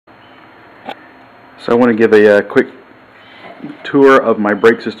So I want to give a quick tour of my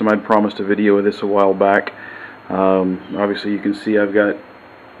brake system. I'd promised a video of this a while back. Obviously you can see I've got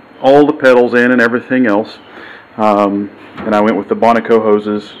all the pedals in and everything else. And I went with the Bonaco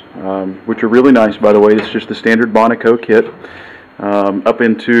hoses, which are really nice, by the way. It's just the standard Bonaco kit. Up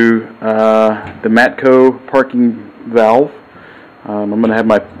into the Matco parking valve. I'm going to have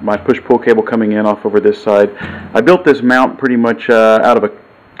my push-pull cable coming in off over this side. I built this mount pretty much out of a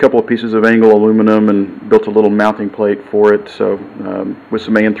couple of pieces of angle aluminum and built a little mounting plate for it, so with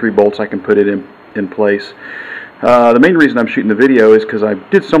some AN3 bolts I can put it in place. The main reason I'm shooting the video is because I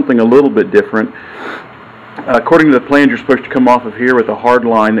did something a little bit different. According to the plans, you're supposed to come off of here with a hard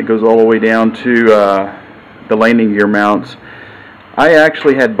line that goes all the way down to the landing gear mounts. I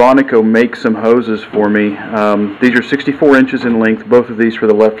actually had Bonaco make some hoses for me. These are 64 inches in length, both of these for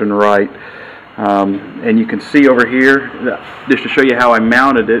the left and right. And you can see over here, just to show you how I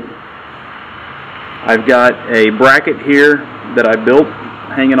mounted it, I've got a bracket here that I built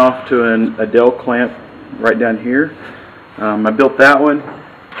hanging off to a Dell clamp right down here. I built that one,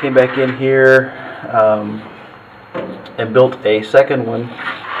 came back in here and built a second one.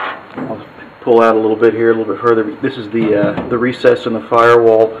 I'll pull out a little bit here, a little bit further. This is the recess in the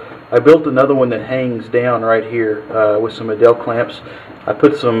firewall. I built another one that hangs down right here with some Adele clamps. I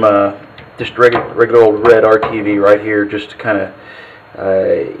put some just regular old red RTV right here just to kind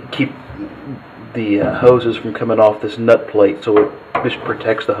of keep the hoses from coming off this nut plate, so it just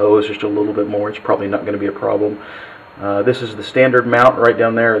protects the hose just a little bit more. It's probably not going to be a problem. This is the standard mount right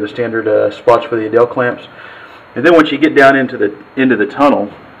down there, the standard spots for the Adele clamps. And then once you get down into the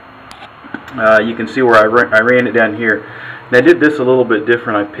tunnel, you can see where I ran it down here. And I did this a little bit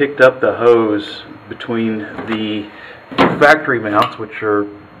different. I picked up the hose between the factory mounts, which are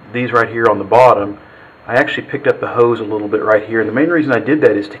these right here on the bottom. I actually picked up the hose a little bit right here, and the main reason I did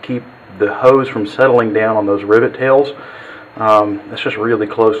that is to keep the hose from settling down on those rivet tails. That's just really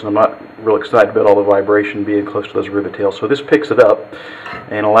close, and I'm not real excited about all the vibration being close to those rivet tails. So this picks it up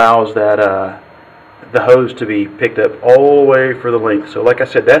and allows that the hose to be picked up all the way for the length. So like I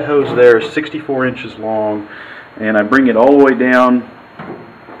said, that hose there is 64 inches long, and I bring it all the way down,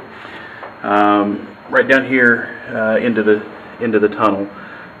 right down here into the tunnel.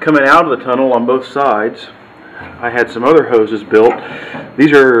 Coming out of the tunnel on both sides, I had some other hoses built.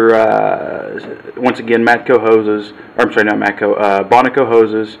 These are once again Matco hoses. Or I'm sorry, not Matco, Bonaco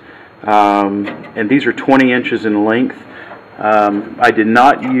hoses, and these are 20 inches in length. I did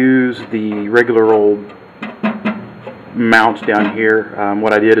not use the regular old mounts down here.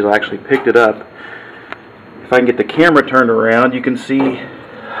 What I did is I actually picked it up. If I can get the camera turned around, you can see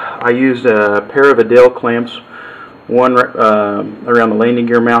I used a pair of Adele clamps, one around the landing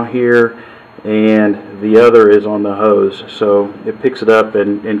gear mount here, and the other is on the hose, so it picks it up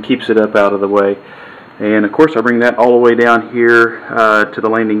and keeps it up out of the way. And of course I bring that all the way down here to the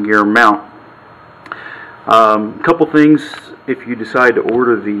landing gear mount. Couple things if you decide to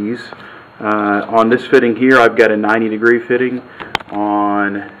order these. On this fitting here I've got a 90-degree fitting.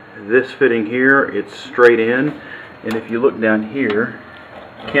 On this fitting here it's straight in, and if you look down here,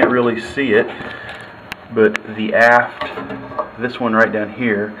 you can't really see it, but the aft, this one right down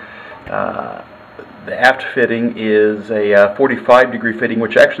here, the aft fitting is a 45-degree fitting,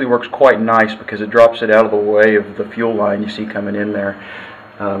 which actually works quite nice because it drops it out of the way of the fuel line you see coming in there,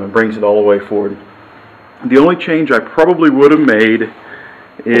 and brings it all the way forward. The only change I probably would have made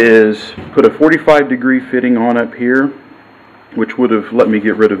is put a 45-degree fitting on up here, which would have let me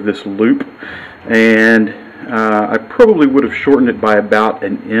get rid of this loop, and I probably would have shortened it by about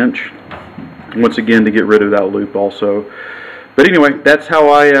an inch, once again to get rid of that loop also. But anyway, that's how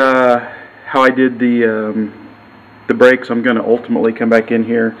I did the brakes. I'm going to ultimately come back in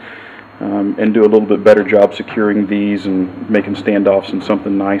here and do a little bit better job securing these and making standoffs and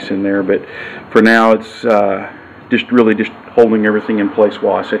something nice in there. But for now, it's just holding everything in place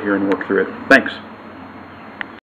while I sit here and work through it. Thanks.